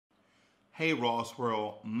Hey Ross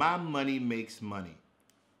World, my money makes money.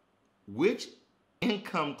 Which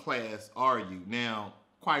income class are you? Now,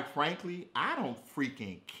 quite frankly, I don't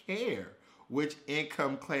freaking care which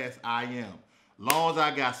income class I am. Long as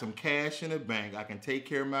I got some cash in the bank, I can take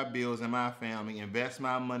care of my bills and my family, invest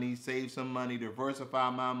my money, save some money, diversify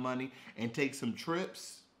my money, and take some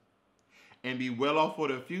trips and be well off for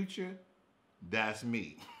the future. That's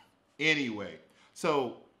me. Anyway,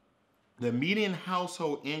 so the median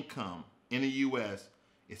household income in the U.S.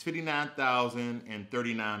 is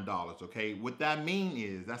 $59,039. Okay, what that means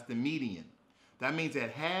is that's the median. That means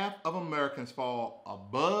that half of Americans fall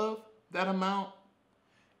above that amount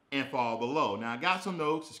and fall below. Now I got some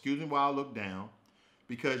notes. Excuse me while I look down,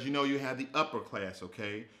 because you know you have the upper class.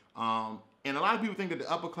 Okay, and a lot of people think that the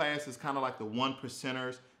upper class is kind of like the one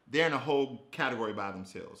percenters. They're in a whole category by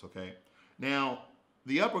themselves. Okay, now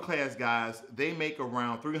the upper class guys, they make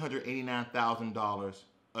around $389,000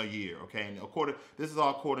 a year. Okay, and this is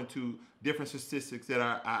all according to different statistics that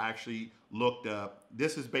I actually looked up.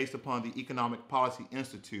 This is based upon the Economic Policy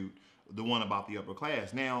Institute, the one about the upper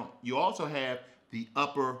class. Now you also have the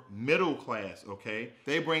upper middle class. Okay,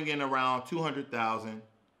 they bring in around $200,000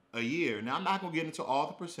 a year. Now I'm not gonna get into all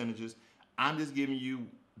the percentages. I'm just giving you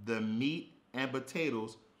the meat and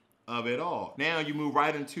potatoes of it all. Now you move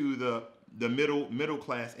right into the middle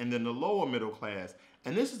class and then the lower middle class.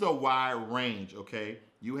 And this is a wide range, okay?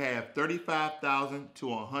 You have 35,000 to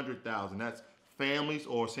 100,000. That's families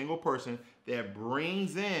or a single person that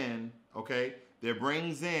brings in, okay? That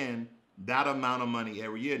brings in that amount of money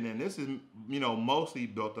every year. And then this is, mostly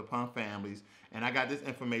built upon families. And I got this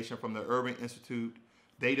information from the Urban Institute.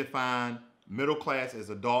 They define middle class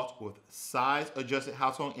as adults with size-adjusted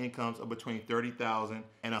household incomes of between $30,000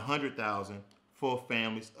 and $100,000 for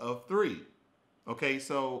families of three. Okay,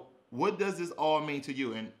 so what does this all mean to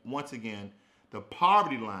you? And once again, the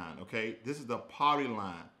poverty line, okay, this is the poverty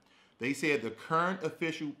line. They said the current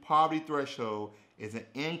official poverty threshold is an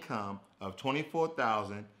income of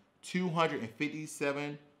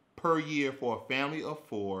 $24,257 per year for a family of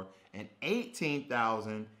four and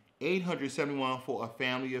 $18,871 for a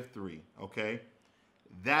family of three, okay?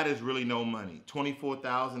 That is really no money.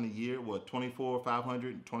 $24,000 a year, what,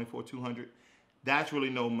 $24,500, $24,200? That's really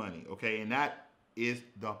no money, okay? And that is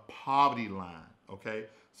the poverty line, okay?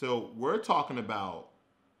 So we're talking about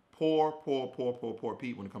poor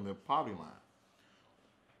people when it comes to the poverty line.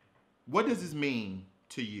 What does this mean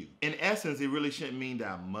to you? In essence, it really shouldn't mean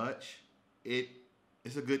that much.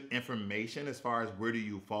 It's a good information as far as where do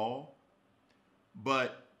you fall,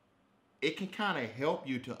 but it can kind of help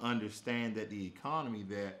you to understand that the economy,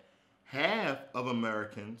 that half of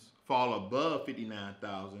Americans fall above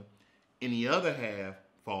 59,000 and the other half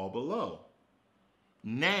fall below.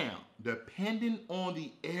 Now, depending on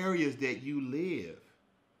the areas that you live,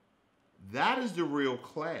 that is the real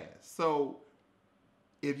class. So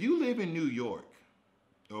if you live in New York,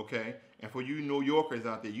 okay, and for you New Yorkers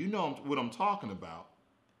out there, you know what I'm talking about.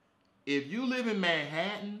 If you live in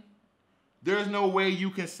Manhattan, there's no way you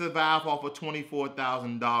can survive off of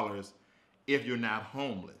 $24,000 if you're not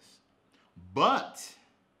homeless. But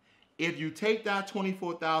if you take that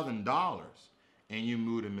 $24,000 and you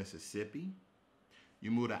move to Mississippi, you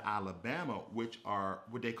move to Alabama, which are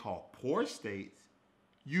what they call poor states,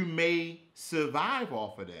 you may survive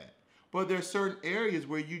off of that. But there's certain areas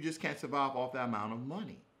where you just can't survive off that amount of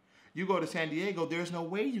money. You go to San Diego, there's no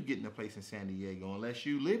way you get in a place in San Diego unless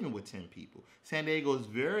you're living with 10 people. San Diego is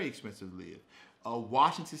very expensive to live.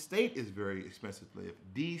 Washington State is very expensive to live.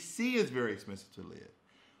 DC is very expensive to live.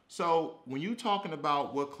 So when you're talking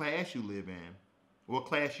about what class you live in, what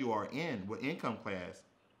class you are in, what income class,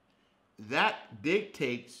 that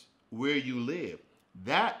dictates where you live.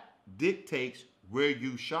 That dictates where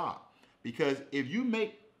you shop. Because if you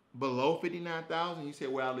make below 59,000, you say,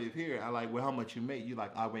 well, I live here. I like, well, how much you make? You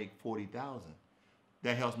like, I make 40,000.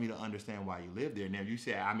 That helps me to understand why you live there. Now, if you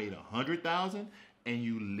say I made 100,000 and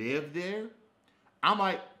you live there, I'm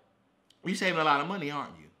like, you're saving a lot of money,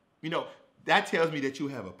 aren't you? That tells me that you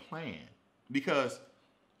have a plan. Because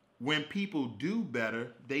when people do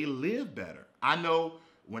better, they live better. I know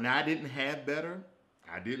when I didn't have better,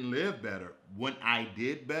 I didn't live better. When I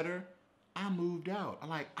did better, I moved out.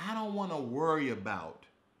 I don't want to worry about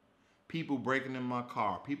people breaking in my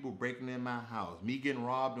car, people breaking in my house, me getting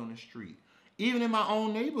robbed on the street, even in my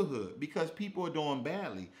own neighborhood, because people are doing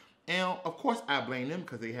badly. And of course I blame them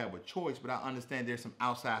because they have a choice, but I understand there's some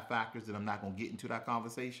outside factors that I'm not going to get into that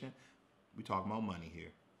conversation. We're talking about money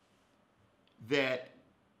here. That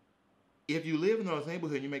if you live in those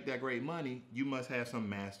neighborhoods and you make that great money, you must have some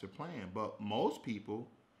master plan. But most people,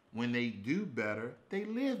 when they do better, they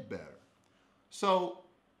live better. So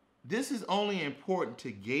This is only important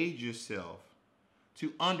to gauge yourself,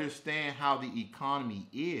 to understand how the economy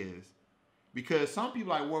is, because some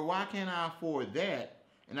people are like, well, why can't I afford that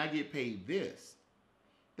and I get paid this?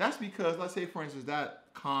 That's because, let's say, for instance, that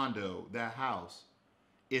condo, that house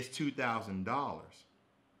is $2,000.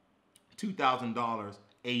 $2,000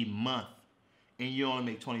 a month, and you only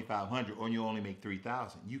make $2,500 or you only make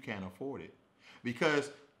 $3,000. You can't afford it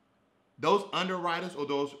because those underwriters or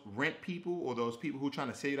those rent people or those people who are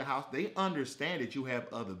trying to sell you the house, they understand that you have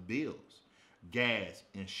other bills, gas,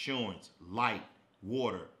 insurance, light,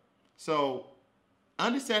 water. So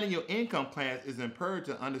understanding your income class is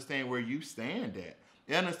imperative to understand where you stand at.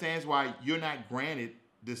 It understands why you're not granted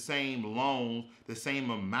the same loans, the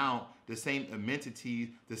same amount, the same amenities,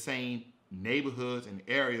 the same neighborhoods and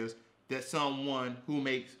areas that someone who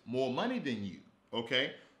makes more money than you,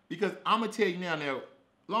 okay? Because I'm going to tell you now,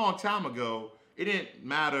 long time ago, it didn't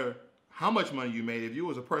matter how much money you made. If you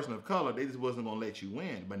was a person of color, they just wasn't going to let you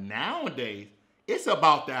in. But nowadays, it's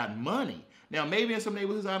about that money. Now, maybe in some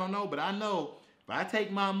neighborhoods, I don't know, but I know if I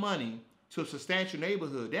take my money to a substantial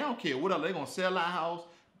neighborhood, they don't care what else. They're going to sell that house.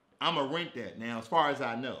 I'm going to rent that. Now, as far as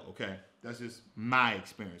I know, okay? That's just my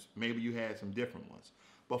experience. Maybe you had some different ones.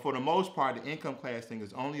 But for the most part, the income class thing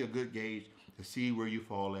is only a good gauge to see where you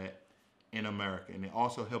fall at in America. And it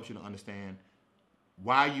also helps you to understand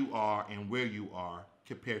why you are and where you are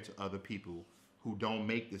compared to other people who don't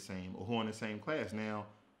make the same or who are in the same class. Now,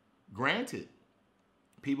 granted,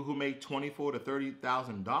 people who make $24,000 to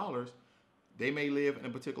 $30,000, they may live in a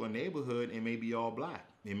particular neighborhood and may be all black.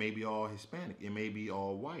 It may be all Hispanic. It may be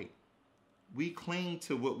all white. We cling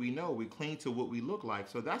to what we know. We cling to what we look like.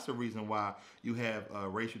 So that's the reason why you have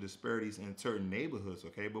racial disparities in certain neighborhoods,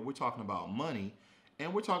 okay? But we're talking about money,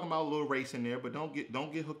 and we're talking about a little race in there, but don't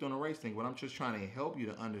get hooked on the race thing. But I'm just trying to help you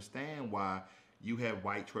to understand why you have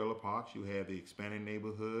white trailer parks, you have the Hispanic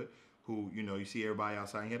neighborhood, who, you see everybody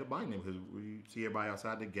outside. You have the black neighborhood, you see everybody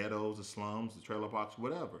outside, the ghettos, the slums, the trailer parks,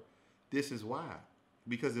 whatever. This is why.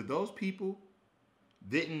 Because if those people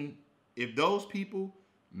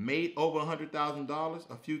made over $100,000,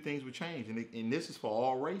 a few things would change. And this is for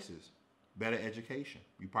all races. Better education.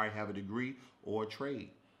 You probably have a degree or a trade.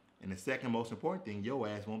 And the second most important thing, your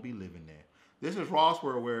ass won't be living there. This is Ross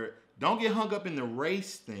World, where don't get hung up in the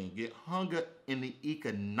race thing. Get hung up in the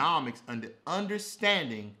economics and the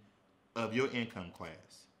understanding of your income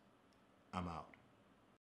class. I'm out.